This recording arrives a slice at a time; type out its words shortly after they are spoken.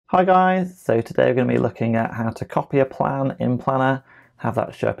Hi guys, so today we're going to be looking at how to copy a plan in Planner, have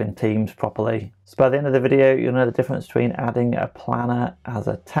that show up in Teams properly. So by the end of the video you'll know the difference between adding a planner as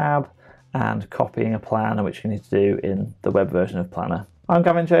a tab and copying a plan, which you need to do in the web version of Planner. I'm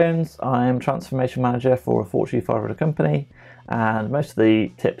Gavin Jones, I'm Transformation Manager for a Fortune 500 company, and most of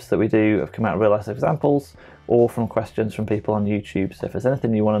the tips that we do have come out of real life examples or from questions from people on YouTube. So if there's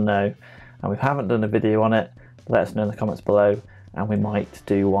anything you want to know and we haven't done a video on it, let us know in the comments below and we might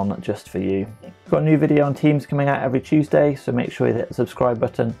do one just for you. We've got a new video on Teams coming out every Tuesday, so make sure you hit the subscribe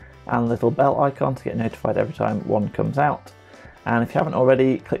button and the little bell icon to get notified every time one comes out. And if you haven't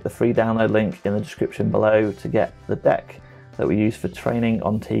already, click the free download link in the description below to get the deck that we use for training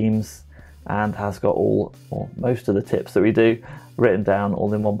on Teams, and has got all or most of the tips that we do written down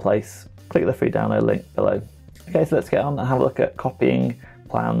all in one place. Click the free download link below. Okay, so let's get on and have a look at copying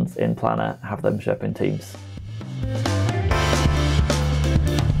plans in Planner, have them show up in Teams.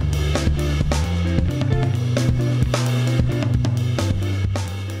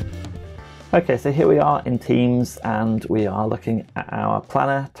 Okay, so here we are in Teams and we are looking at our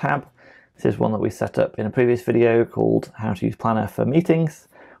Planner tab. This is one that we set up in a previous video called How to Use Planner for Meetings,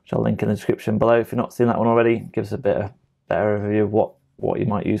 which I'll link in the description below. If you've not seen that one already, it gives a better overview of what you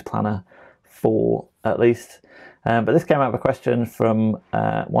might use Planner for at least. But this came out of a question from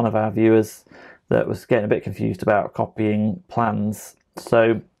one of our viewers that was getting a bit confused about copying plans.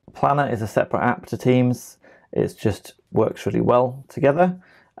 So Planner is a separate app to Teams. It just works really well together,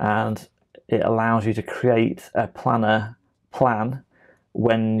 and it allows you to create a Planner plan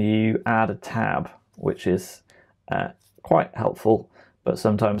when you add a tab, which is quite helpful, but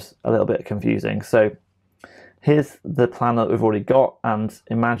sometimes a little bit confusing. So here's the plan that we've already got, and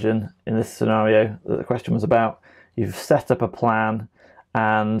imagine in this scenario that the question was about, you've set up a plan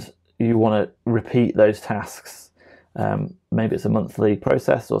and you want to repeat those tasks. Maybe it's a monthly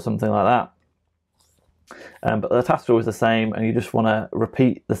process or something like that. But the tasks are always the same and you just want to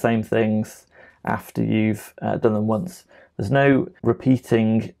repeat the same things after you've done them once. There's no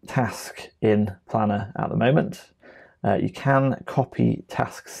repeating task in Planner at the moment. You can copy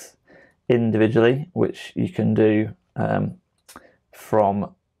tasks individually, which you can do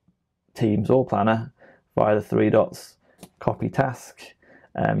from Teams or Planner via the three dots, copy task.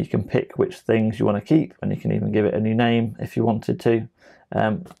 You can pick which things you want to keep, and you can even give it a new name if you wanted to.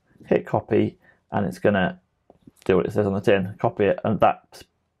 Hit copy and it's going to do what it says on the tin, copy it and that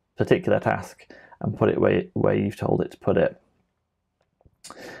particular task and put it where you've told it to put it.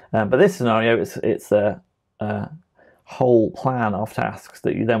 But this scenario, it's a whole plan of tasks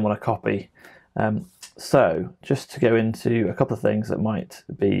that you then want to copy. So just to go into a couple of things that might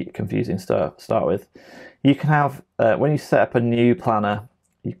be confusing to start with, you can have, when you set up a new planner,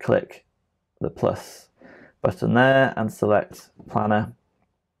 you click the plus button there and select Planner.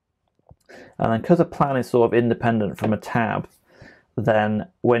 And then because a plan is sort of independent from a tab, then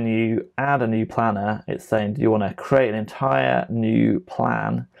when you add a new planner, it's saying, do you want to create an entire new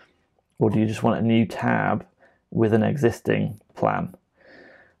plan, or do you just want a new tab with an existing plan?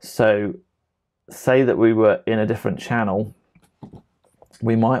 So say that we were in a different channel,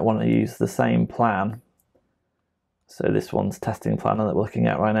 we might want to use the same plan. So this one's testing planner that we're looking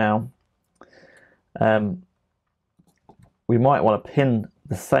at right now. We might want to pin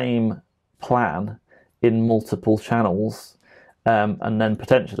the same plan in multiple channels, and then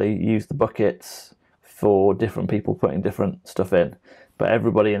potentially use the buckets for different people putting different stuff in. But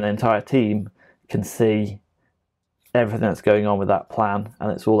everybody in the entire team can see everything that's going on with that plan,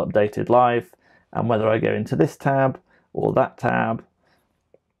 and it's all updated live. And whether I go into this tab or that tab,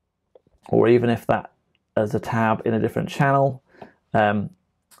 or even if that as a tab in a different channel, and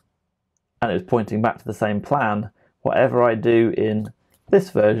it's pointing back to the same plan, whatever I do in this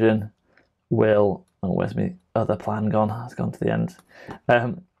version will, oh, where's my other plan gone? It's gone to the end.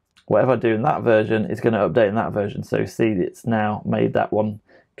 Whatever I do in that version is going to update in that version. So see, it's now made that one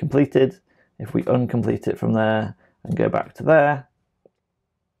completed. If we uncomplete it from there and go back to there,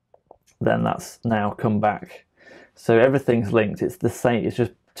 then that's now come back. So everything's linked. It's the same. It's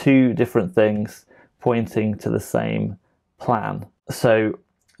just two different things pointing to the same plan. So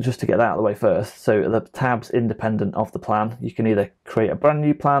just to get that out of the way first, so the tab's independent of the plan. You can either create a brand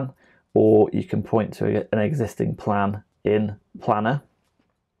new plan, or you can point to an existing plan in Planner.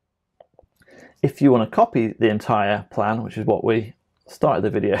 If you want to copy the entire plan, which is what we started the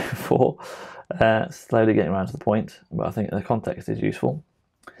video for, slowly getting around to the point, but I think the context is useful.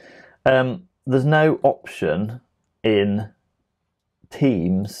 There's no option in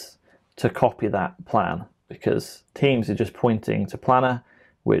Teams to copy that plan, because Teams is just pointing to Planner,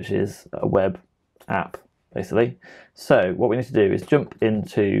 which is a web app basically. So what we need to do is jump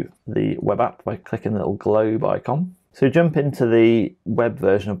into the web app by clicking the little globe icon. So jump into the web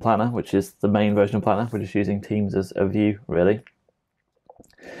version of Planner, which is the main version of Planner. We're just using Teams as a view, really.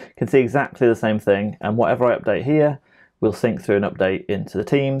 You can see exactly the same thing, and whatever I update here will sync through an update into the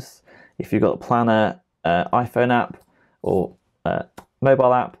Teams. If you've got a Planner iPhone app or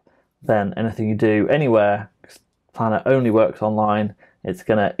mobile app, then anything you do anywhere, Planner only works online. It's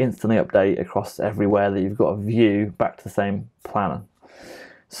going to instantly update across everywhere that you've got a view back to the same planner.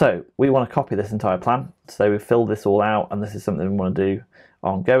 So we want to copy this entire plan. So we've filled this all out, and this is something we want to do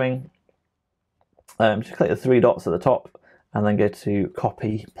ongoing. Just click the three dots at the top and then go to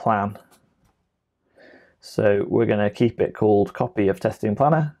copy plan. So we're going to keep it called copy of testing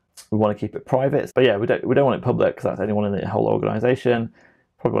planner. We want to keep it private, but yeah, we don't want it public because that's anyone in the whole organization.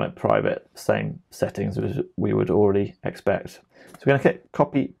 Probably want it private, same settings as we would already expect. So we're going to click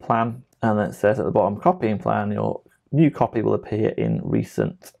copy plan, and then it says at the bottom, copying plan, your new copy will appear in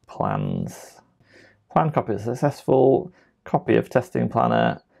recent plans. Plan copy is successful, copy of testing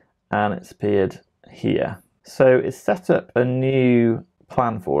planner, and it's appeared here. So it's set up a new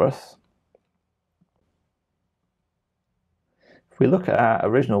plan for us. If we look at our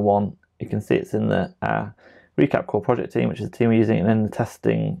original one, you can see it's in the recap core project team, which is the team we're using, and in the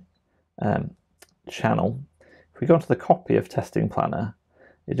testing channel. If we go onto the copy of testing planner,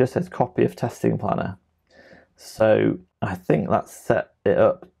 it just says copy of testing planner. So I think that's set it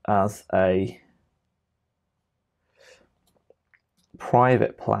up as a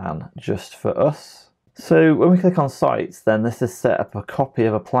private plan just for us. So when we click on sites, then this is set up a copy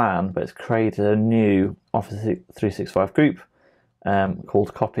of a plan, but it's created a new Office 365 group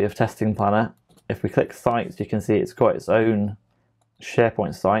called copy of testing planner. If we click sites, you can see it's got its own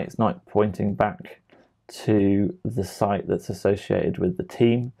SharePoint site. It's not pointing back to the site that's associated with the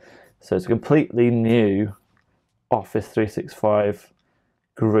team. So it's a completely new Office 365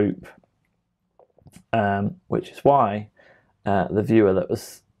 group, which is why the viewer that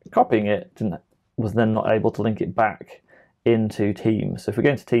was copying it was then not able to link it back into Teams. So if we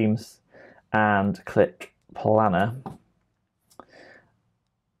go into Teams and click Planner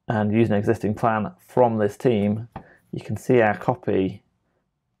and use an existing plan from this team, you can see our copy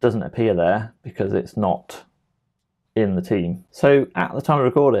doesn't appear there because it's not in the team. So at the time of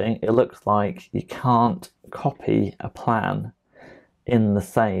recording, it looks like you can't copy a plan in the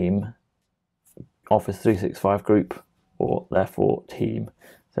same Office 365 group or therefore team.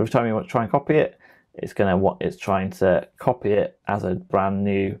 So every time you want to try and copy it, it's trying to copy it as a brand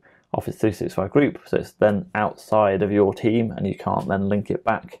new Office 365 group. So it's then outside of your team, and you can't then link it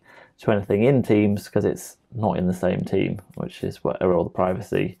back to anything in Teams because it's not in the same team, which is where all the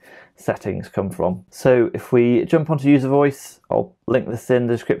privacy settings come from. So if we jump onto user voice, I'll link this in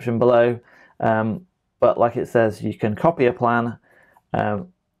the description below. But like it says, you can copy a plan, and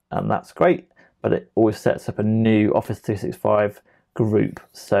that's great, but it always sets up a new Office 365 group.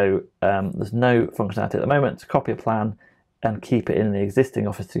 So there's no functionality at the moment to copy a plan and keep it in the existing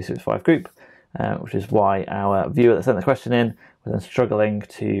Office 365 group, which is why our viewer that sent the question in was then struggling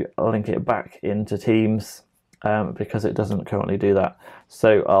to link it back into Teams because it doesn't currently do that.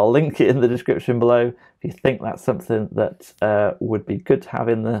 So I'll link it in the description below. If you think that's something that would be good to have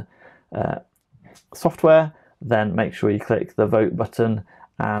in the software, then make sure you click the vote button,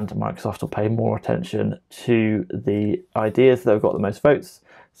 and Microsoft will pay more attention to the ideas that have got the most votes.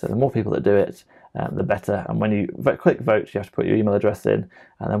 So the more people that do it, the better. And when you click vote, you have to put your email address in,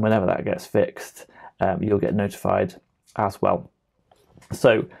 and then whenever that gets fixed, you'll get notified as well.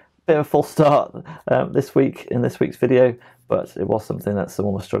 So bit of a false start this week in this week's video, but it was something that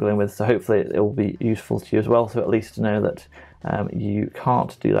someone was struggling with. So hopefully it will be useful to you as well. So at least to know that you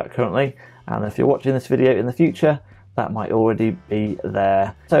can't do that currently. And if you're watching this video in the future, that might already be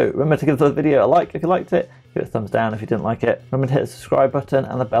there. So remember to give the video a like if you liked it, give it a thumbs down if you didn't like it. Remember to hit the subscribe button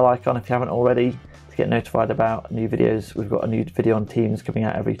and the bell icon if you haven't already to get notified about new videos. We've got a new video on Teams coming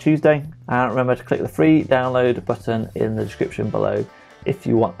out every Tuesday. And remember to click the free download button in the description below if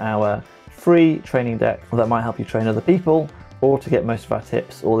you want our free training deck that might help you train other people, or to get most of our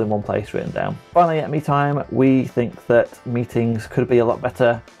tips all in one place written down. Finally, at MeeTime, we think that meetings could be a lot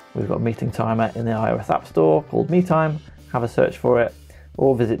better. We've got a meeting timer in the iOS App Store called MeeTime. Have a search for it,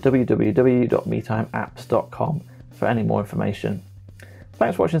 or visit www.meetimeapps.com for any more information.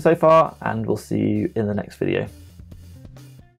 Thanks for watching so far, and we'll see you in the next video.